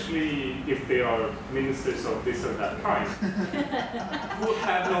 especially if they are ministers of this or that kind, who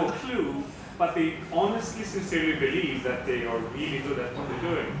have no clue, but they honestly, sincerely believe that they are really good at what they're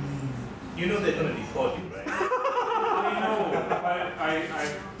doing. You know they're going to deport you, right? I know,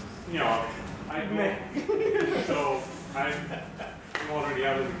 I know. So I'm already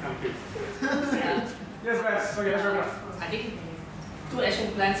out of the country. Yes, Wes. Okay, let's wrap it up. I think 2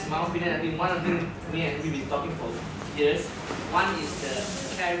 action plans, in my opinion. I think one of them, me and we've been talking for years. One is the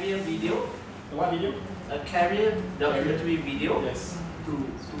career video. The what video? A career documentary video. Yes. To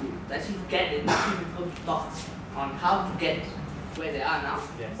actually get the people to talk on how to get where they are now.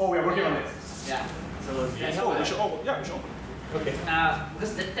 Yes. Oh, we are working on it. Yeah. So that's Oh, what we should. Oh, yeah, we should. Okay.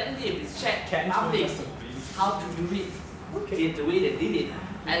 because the technically if it's shared public, how to do it, the way they did it,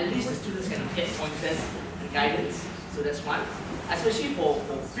 at least the students can get pointers and guidance. So that's one. Especially for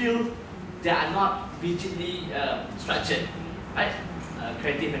fields that are not rigidly structured, right?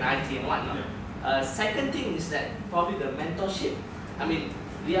 Creative and IT and whatnot. Second thing is that probably the mentorship. I mean,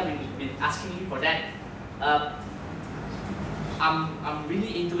 we have been asking you for that. I'm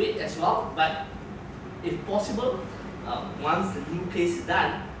really into it as well, but if possible, once the new case is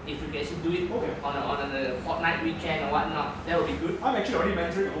done, if we can actually do it on a fortnight weekend or whatnot, that would be good. I'm actually already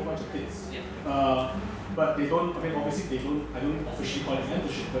mentoring a whole bunch of kids. Yeah. But they don't, I mean, obviously I don't officially call it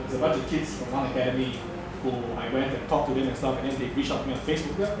mentorship, but there's a bunch of kids from one academy who I went and talked to them and stuff, and then they reached out to me on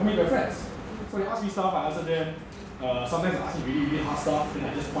Facebook. They're friends. So they ask me stuff, I answer them. Sometimes I ask them really, really hard stuff, and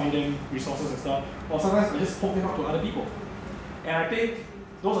I just point them resources and stuff. Or sometimes I just poke them out to other people. And I think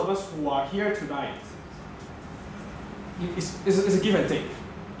those of us who are here tonight, it's a give and take.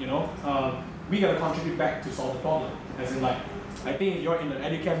 You know, we gotta contribute back to solve the problem. As in, like, I think if you're in the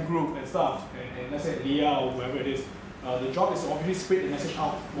Educamp group and stuff, and let's say Leah or whoever it is, the job is to obviously spread the message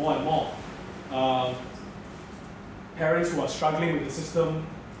out more and more. Parents who are struggling with the system,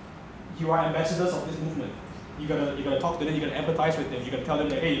 you are ambassadors of this movement. You gotta talk to them, you gotta empathize with them, you gotta tell them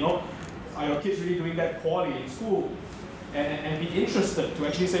that, hey, you know, are your kids really doing that poorly in school? And be interested to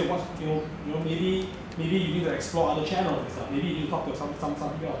actually say what, maybe you need to explore other channels and stuff. Maybe you need to talk to some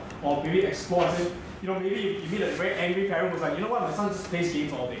people, or maybe explore and say, maybe you meet a very angry parent who's like, you know what, my son just plays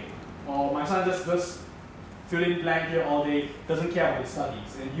games all day, or my son just fill in blank here all day, doesn't care about his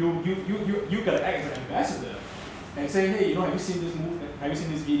studies, and you gotta act as an ambassador and say, hey, have you seen this movie? Have you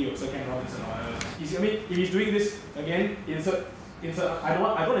seen this video? So Ken Robinson or whatever. I mean, if he's doing this again, I don't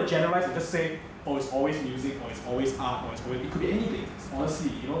want to generalize and just say, oh, it's always music, or it's always art, or it could be anything.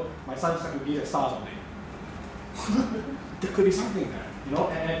 Honestly, my son just like to gaze at stars all day. There could be something there,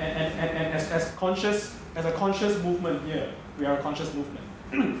 and as a conscious movement here, we are a conscious movement.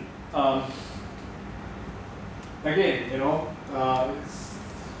 Again,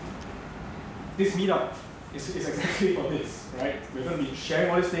 this meetup is exactly for this, right? We're going to be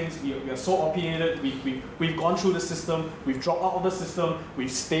sharing all these things. We are so opinionated. We've gone through the system. We've dropped out of the system.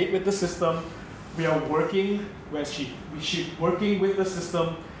 We've stayed with the system. We are working. Where's she? She's working with the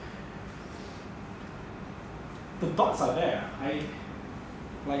system. The dots are there.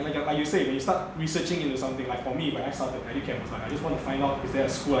 like you say, when you start researching into something, like for me, when I started Educamp, was like, I just want to find out, is there a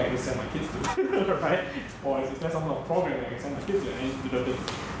school I can send my kids to, right? Or is there some sort of program I can send my kids to? And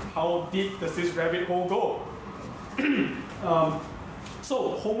how deep does this rabbit hole go? So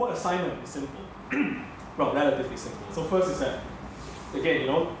homework assignment is simple. Well, relatively simple. So first is that, again,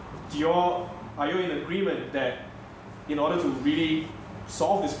 are you in agreement that in order to really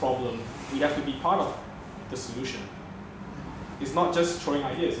solve this problem, you have to be part of the solution? It's not just throwing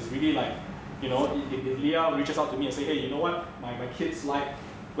ideas. It's really like, if Leah reaches out to me and say, hey, you know what, my kids like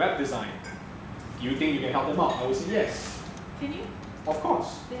web design. Do you think you can help them out? I would say yes. Can you? Of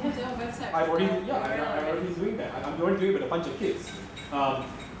course. They have their own website. I'm already doing that. I'm already doing it with a bunch of kids.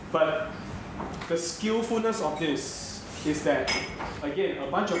 But the skillfulness of this is that, again, a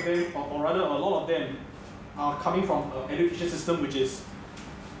bunch of them, or rather a lot of them, are coming from an education system which is,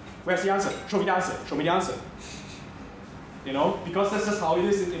 where's the answer? Show me the answer. Show me the answer. Because that's just how it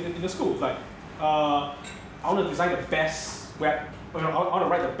is in the school. It's like, I want to design the best web. I want to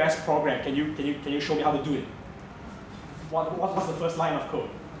write the best program. Can you show me how to do it? What's the first line of code?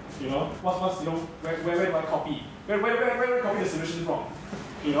 Where do I copy? Where do I copy the solution from?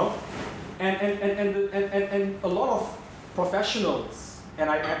 And a lot of professionals, and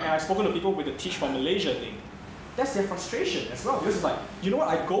I've spoken to people with the Teach from Malaysia thing. That's their frustration as well. Because it's like, you know what?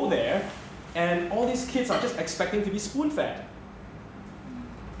 I go there, and all these kids are just expecting to be spoon-fed,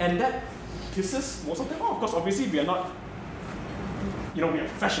 and that pisses most of them off. Because obviously we are not, we are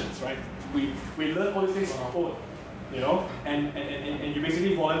professionals, right? We learn all these things on our own. And you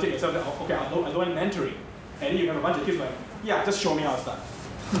basically volunteer yourself that, okay, I don't want mentoring. And then you have a bunch of kids like, yeah, just show me how to start.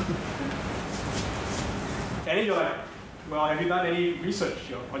 And then you're like, well, have you done any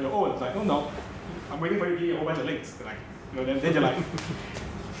research on your own? It's like, oh no, I'm waiting for you to give me a whole bunch of links. Like, then you're like,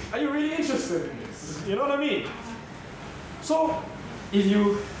 are you really interested in this? You know what I mean? So, if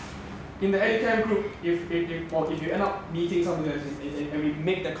you, in the Educamp group, if you end up meeting something and we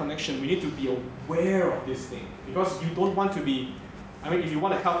make that connection, we need to be aware of this thing. Because you don't want to be, if you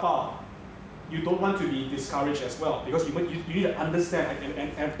want to help out, you don't want to be discouraged as well. Because you need to understand,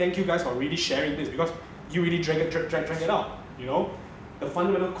 and thank you guys for really sharing this, because you really drag it out. The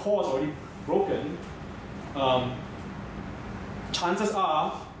fundamental core is already broken. Chances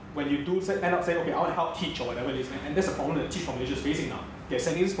are, when you do end up saying, okay, I want to help teach or whatever it is, and that's a problem that Teach from Malaysia is facing now. They're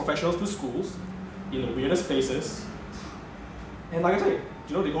sending these professionals to schools in the weirdest places. And like I said,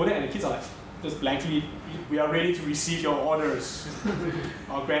 they go there and the kids are like, just blankly, we are ready to receive your orders,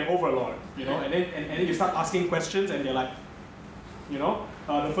 our grand overlord, and then you start asking questions and they're like,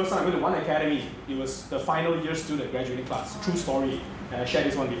 the first time I went to one academy, it was the final year student graduating class, true story, and I shared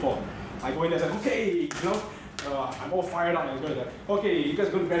this one before. I go in there and say, okay, I'm all fired up and it's going to okay, you guys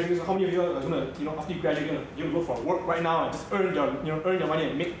are going to graduate, so how many of you are going to, after you graduate, you're going to go for work right now and just earn your money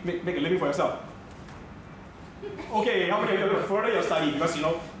and make a living for yourself. Okay, how many of you are going to further your study because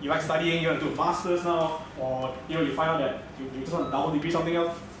you like studying, you're going to do a master's now, or you find out that you just want a double degree something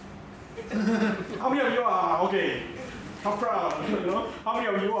else? How many of you are, okay, how proud, how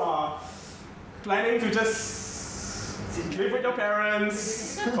many of you are planning to just live with your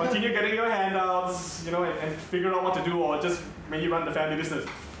parents, continue getting your handouts, and figure out what to do, or just maybe run the family business?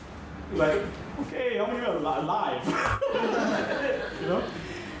 Like, okay, how many of you are alive?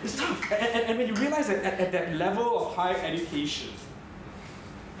 It's tough. And when you realize that at that level of higher education,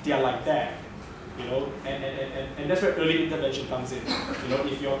 they are like that, and that's where early intervention comes in.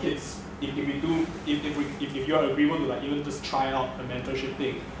 If your kids, if you are agreeable to like even just try out a mentorship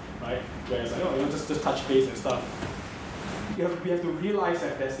thing, right? Where it's like, just touch base and stuff. We have to realize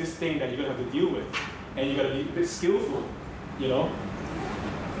that there's this thing that you're gonna have to deal with, and you gotta be a bit skillful.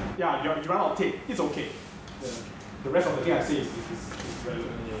 Yeah, you run out of tape. It's okay. The rest of the thing I say is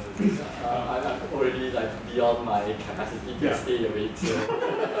relevant. I'm already beyond my capacity to stay awake. So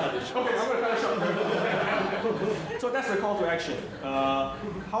okay, I'm gonna cut it short. So that's the call to action.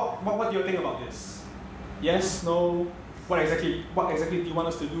 What do you think about this? Yes, no. What exactly do you want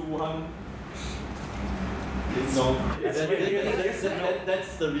us to do, Wuhan? No.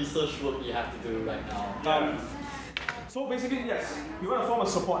 That's the research work you have to do right now. So basically, yes, we want to form a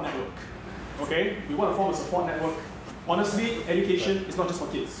support network. Okay, we want to form a support network. Honestly, education is not just for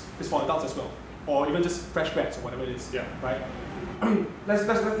kids; it's for adults as well, or even just fresh grads or whatever it is. Yeah. Right.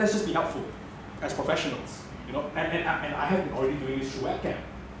 let's just be helpful as professionals. And I have been already doing this through Educamp.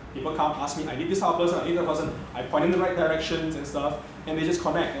 People come ask me, I need this type of person, I need that person. I point in the right directions and stuff, and they just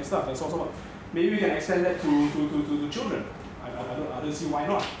connect and stuff and so on. Maybe we can extend that to children. I don't see why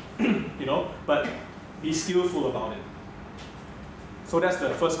not. But be skillful about it. So that's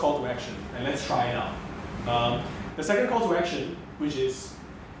the first call to action, and let's try it out. The second call to action, which is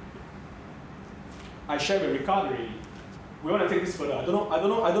I shared with Ricard already. We want to take this further. I don't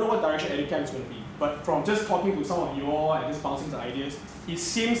know what direction Educamp is going to be. But from just talking to some of you all and just bouncing some ideas, it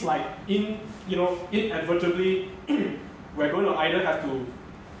seems like inadvertently we're going to either have to,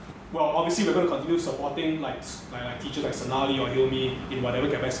 well, obviously we're going to continue supporting like teachers like Sonali or Hilmi in whatever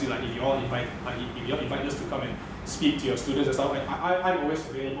capacity. Like if you all invite us to come and speak to your students and stuff, I'm always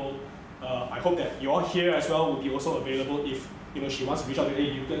available. I hope that you all here as well will be also available if she wants to reach out to,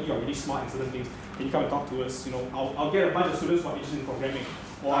 hey, you are really smart in certain things. Can you come and talk to us? I'll get a bunch of students who are interested in programming,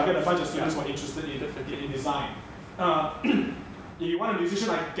 or I'll get a bunch of students who are interested in design. If you want a musician,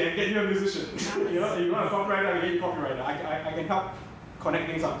 I can get you a musician. If you want a copywriter, I can get you a copywriter. I can help connect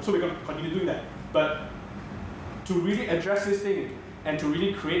things up. So we're going to continue doing that. But to really address this thing and to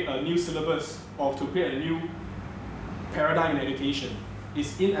really create a new syllabus or to create a new paradigm in education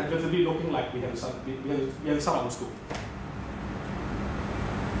is inevitably looking like we have to start our own school.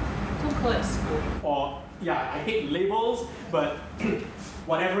 Don't call it school. Or, yeah, I hate labels, but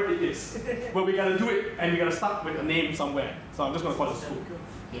whatever it is. But we gotta do it, and we gotta start with a name somewhere. So I'm just gonna call it a school,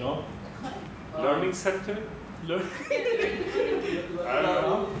 Learning center?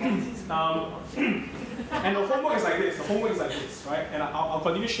 And the homework is like this. Right? And I'll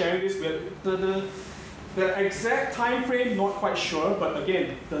continue sharing this with the exact time frame, not quite sure, but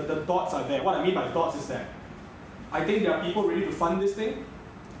again, the dots are there. What I mean by dots is that I think there are people ready to fund this thing.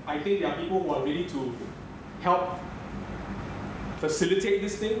 I think there are people who are ready to help facilitate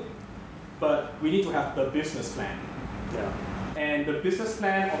this thing, but we need to have the business plan. Yeah. And the business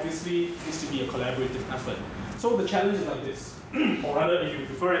plan obviously needs to be a collaborative effort. So the challenge is like this, or rather, if you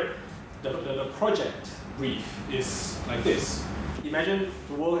prefer it, the project brief is like this. Imagine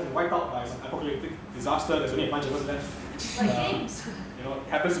the world has been wiped out by some apocalyptic disaster. There's only a bunch of us left. Like games. It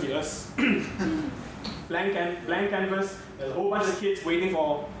happens to be us. Blank canvas. There's a whole bunch of kids waiting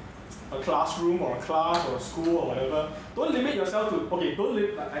for a classroom or a class or a school or whatever. Don't limit yourself to,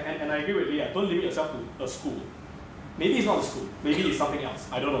 and I agree with Leah, don't limit yourself to a school. Maybe it's not a school, maybe it's something else,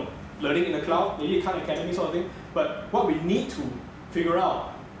 I don't know. Learning in the cloud, maybe a Khan Academy sort of thing. But what we need to figure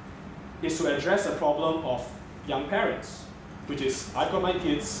out is to address the problem of young parents, which is, I've got my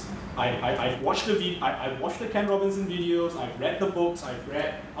kids, I've watched I've watched the Ken Robinson videos, I've read the books, I've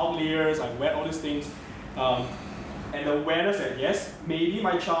read Outliers, I've read all these things. And the awareness that yes, maybe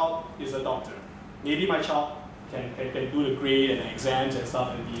my child is a doctor. Maybe my child can do the grade and the exams and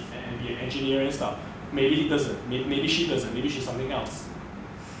stuff and be an engineer and stuff. Maybe he doesn't. Maybe she doesn't. Maybe she's something else.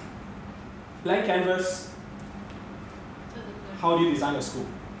 Blank canvas. How do you design a school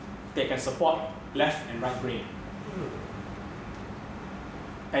that can support left and right brain?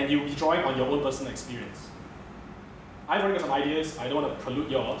 And you'll be drawing on your own personal experience. I've already got some ideas. I don't want to pollute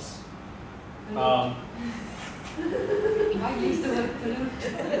yours. I used the word pollute.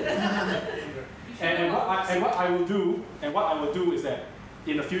 And what I will do is that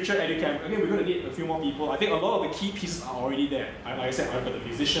in the future Educamp, again, we're going to need a few more people. I think a lot of the key pieces are already there. Like I said, I've got the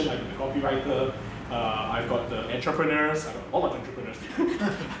musician, I've got the copywriter, I've got the entrepreneurs, I've got a lot of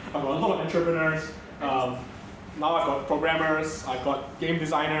entrepreneurs. Now I've got programmers, I've got game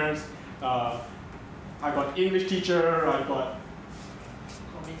designers, I've got English teacher, I've got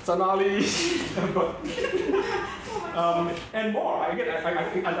Sonali, I've got and more. I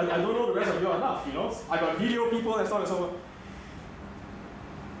don't know the rest of you enough, I got video people and so on and so on.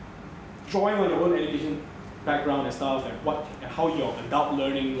 Drawing on your own education background and stuff, and how your adult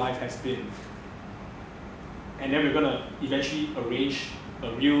learning life has been. And then we're gonna eventually arrange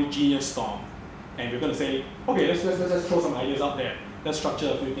a real genius storm. And we're gonna say, okay, let's throw some ideas out there. Let's structure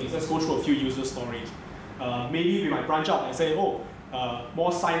a few things. Let's go through a few user stories. Maybe we might branch out and say, more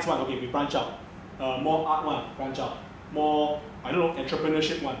science one, okay, we branch out. More art one, branch out. More,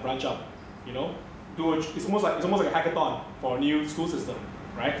 entrepreneurship one, branch out. It's almost like a hackathon for a new school system,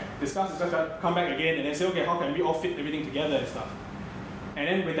 right? Discuss, come back again, and then say, okay, how can we all fit everything together and stuff? And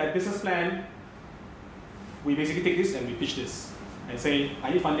then with that business plan, we basically take this and we pitch this and say,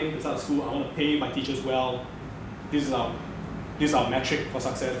 I need funding to start a school. I want to pay my teachers well. This is our metric for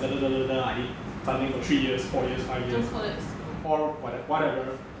success. I need funding for 3 years, 4 years, 5 years. Don't call it a school. Or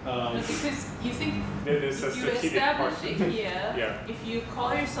whatever. Because you think There's if you establish it here, Yeah. if you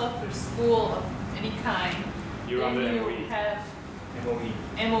call yourself a school of any kind, You're then under you MOE. have MOE.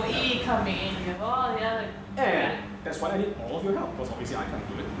 MOE coming in, you have all the other. And that's why I need all of your help, because obviously I can't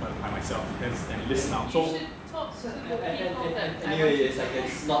do it by myself and listen out. You So should talk to the people that Anyway,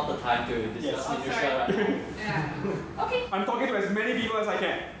 it's not the time to discuss Oh, minutia sorry. right now. Yeah. Okay. I'm talking to as many people as I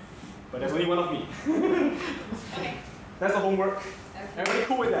can, but there's only one of me. Okay. That's the homework. Everybody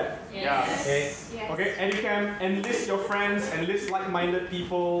cool with that? Yes. Okay. Yes. Okay, Educamp, enlist your friends, enlist like-minded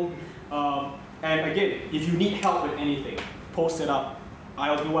people. And again, if you need help with anything, post it up.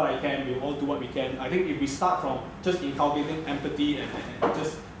 I'll do what I can, we'll all do what we can. I think if we start from just inculcating empathy and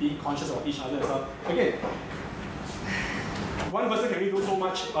just being conscious of each other and stuff, again, one person can only do so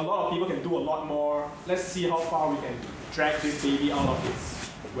much, a lot of people can do a lot more. Let's see how far we can drag this baby out of its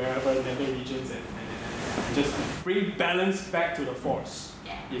wherever nether regions and just bring balance back to the force,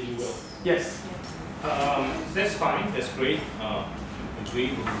 if you will. Yes? That's fine, that's great.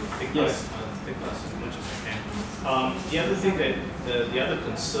 Agree, we'll take us as much as I can. The other thing that, the other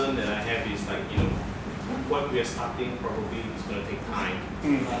concern that I have is like, what we are starting probably is going to take time.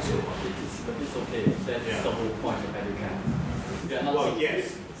 So it's okay. That's the whole point of Educamp. Well,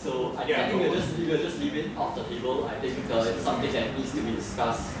 yes. So I think we'll just leave it off the table. I think it's something that needs to be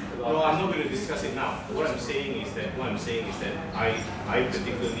discussed. No, I'm not going to discuss it now. What I'm saying is that I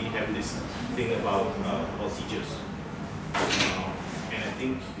particularly have this thing about teachers. And I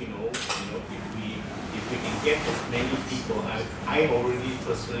think if we can get as many people, I already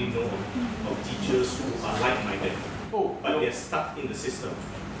personally know of teachers who are like-minded, but they're stuck in the system.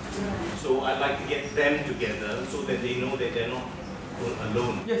 So I'd like to get them together so that they know that they're not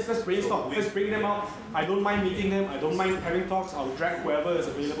alone. Yes, let's brainstorm. Let's bring them out. I don't mind meeting them. I don't mind having talks. I'll drag whoever is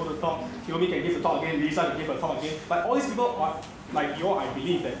available to talk. Hiromi can give the talk again. Lisa can give a talk again. But all these people are like you. I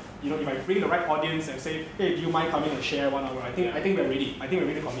believe that if I bring the right audience and say, hey, do you mind coming and share 1 hour? I think we're ready. I think we're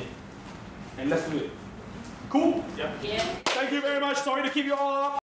ready to commit. And let's do it. Cool. Yeah. Thank you very much. Sorry to keep you all up.